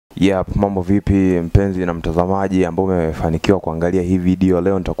Mambo vipi mpenzi na mtazamaji ambao umefanikiwa kuangalia hii video.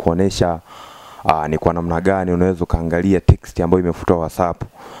 Leo nitakuonesha ni kwa namna gani unaweza kaangalia text ambayo imefutwa WhatsApp.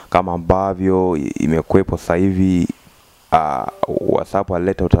 Kama ambavyo imekuepo sasa hivi WhatsApp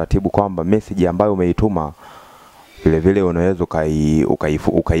alileta utaratibu kwamba message ambayo umeituma vile vile unaweza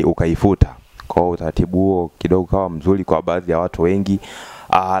ukaifuta. Kwa utaratibu huo kidogo kawa mzuri kwa baadhi ya watu wengi.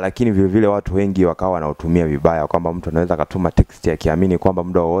 Lakini vile vile watu wengi wakawa wanautumia vibaya kwamba mtu anaweza akatuma text akiamini kwamba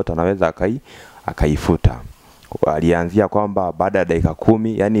muda wowote anaweza akaifuta. Alianzia kwamba baada ya dakika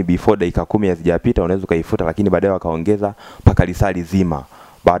 10, yani before dakika 10 hazijapita unaweza ukaifuta, lakini baadaye wakaongeza mpaka lisali zima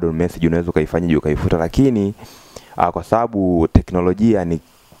bado message unaweza ukaifanyaje ukaifuta. Lakini kwa sababu teknolojia ni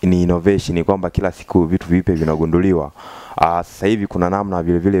innovation, kwamba kila siku vitu vipya vinagunduliwa. Sasa hivi kuna namna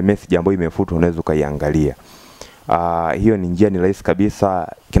vile vile message ambayo imefutwa unaweza ukaiangalia. Hiyo ni njia, ni rahisi kabisa.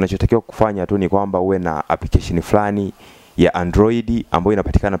 Kinachotakiwa kufanya tu ni kwamba uwe na application fulani ya Android ambayo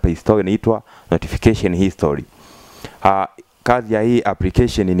inapatikana Play Store, inaitwa Notification History. Kazi ya hii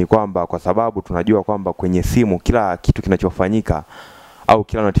application ni kwamba, kwa sababu tunajua kwamba kwenye simu kila kitu kinachofanyika au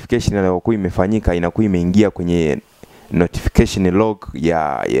kila notification inayokuwa imefanyika inakuwa imeingia kwenye notification log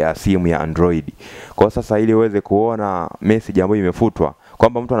ya simu ya Android. Kwa sasa ili uweze kuona message ambayo imefutwa,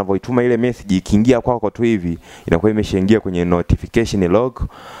 kwamba mtu anavyoituma ile message ikiingia kwako tu hivi inakuwa imeshaingia kwenye notification log.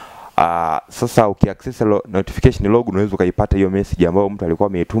 Sasa ukiaccess notification log unaweza ukaipata hiyo message ambayo mtu alikuwa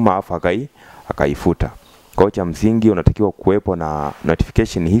ameituma afa akaifuta. Kwa cha msingi unatakiwa kuwepo na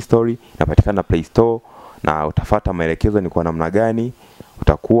notification history, inapatikana Play Store, na utafuata maelekezo ni kwa namna gani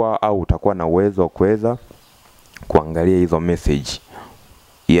utakuwa na uwezo wa kuweza kuangalia hizo message.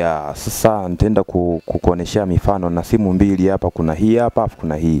 Sasa nitaenda kukuonesha mifano na simu mbili hapa. Kuna hii hapa afu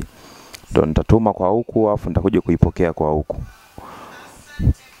kuna hii. Ndio nitatuma kwa huku afu nitakuja kuipokea kwa huku.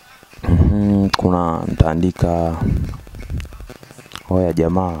 Nitaandika hoya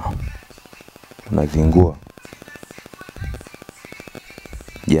jamaa unazingua.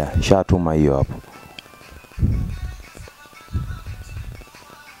 Shatuma hiyo hapo.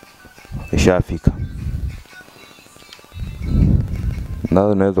 Ishafika. Na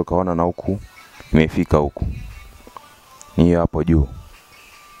unaweza kaona na huku imefika huku. Hiyo hapo juu.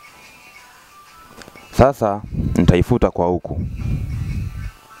 Sasa nitaifuta kwa huku.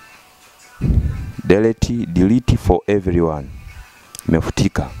 Delete for everyone.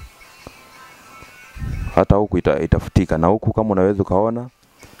 Imefutika. Hata huku itafutika, na huku kama unaweza kaona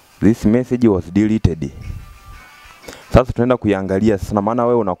this message was deleted. Sasa tunaenda kuiangalia sasa, maana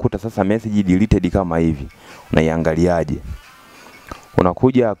wewe unakuta sasa message deleted kama hivi. Unaiangaliaje?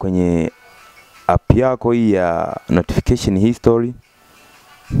 Unakuja kwenye app yako hii ya notification history.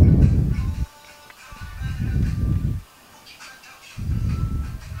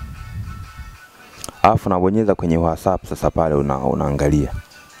 Alafu unabonyeza kwenye WhatsApp. Sasa pale unaangalia.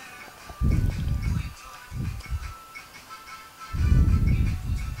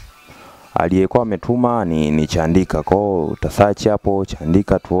 Aliyekuwa ametuma ni Chandika. Kwa utasearch hapo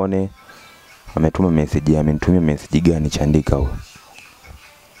Chandika tuone ametuma message, amenitumia message gani Chandika huyo.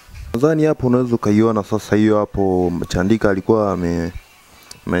 Nadhani hapo unaweza kaiona sasa. Hiyo hapo Chandika alikuwa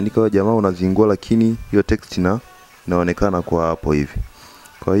ameandika jamaa unazingua, lakini hiyo text inaonekana kwa hapo hivi.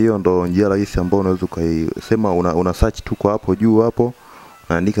 Kwa hiyo ndo njia rahisi ambayo unaweza kusema una search tu kwa hapo juu hapo,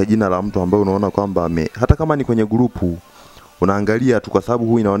 unaandika jina la mtu ambaye unaona kwamba hata kama ni kwenye grupu unaangalia tu, kwa sababu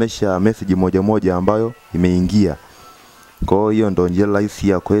huu inaonesha message moja moja ambayo imeingia. Kwa hiyo ndo njia rahisi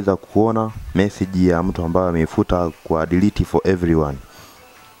ya kuweza kuona message ya mtu ambaye ameifuta kwa delete for everyone.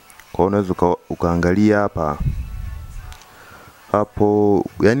 Kwa unaweza ukaangalia hapo,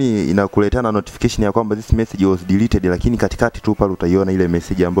 yani inakuletea na notification ya kwamba this message was deleted, lakini katikati tu pale utaiona ile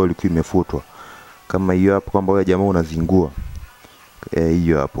message ambayo ilikuwa imefutwa. Kama hiyo hapo kwamba wewe jamaa unazingua.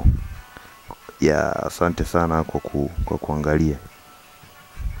 Hiyo hapo. Asante sana kwa kuangalia.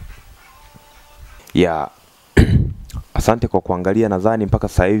 Asante kwa kuangalia. Nadhani mpaka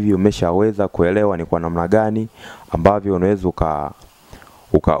sasa hivi umeshaweza kuelewa ni kwa namna gani ambavyo unaweza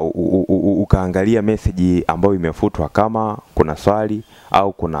ukaangalia message ambayo imefutwa. Kama kuna swali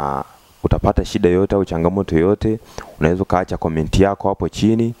au utapata shida yoyote au changamoto yoyote, unaweza kaacha comment yako hapo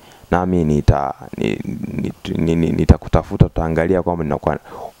chini, nami nitakutafuta, tutaangalia kwamba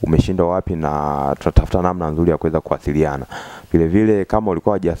umeshindwa wapi, na tutatafuta namna nzuri ya kuweza kuwasiliana. Vile vile kama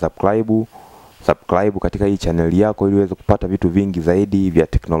ulikuwa hujasubscribe, subscribe katika hii channel yako ili uweze kupata vitu vingi zaidi vya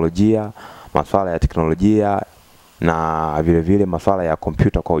teknolojia, masuala ya teknolojia, na vile vile masuala ya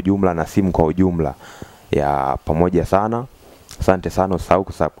kompyuta kwa ujumla na simu kwa ujumla pamoja sana. Asante sana, usahau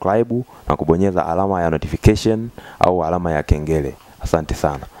kusubscribe na kubonyeza alama ya notification au alama ya kengele. Asante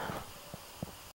sana.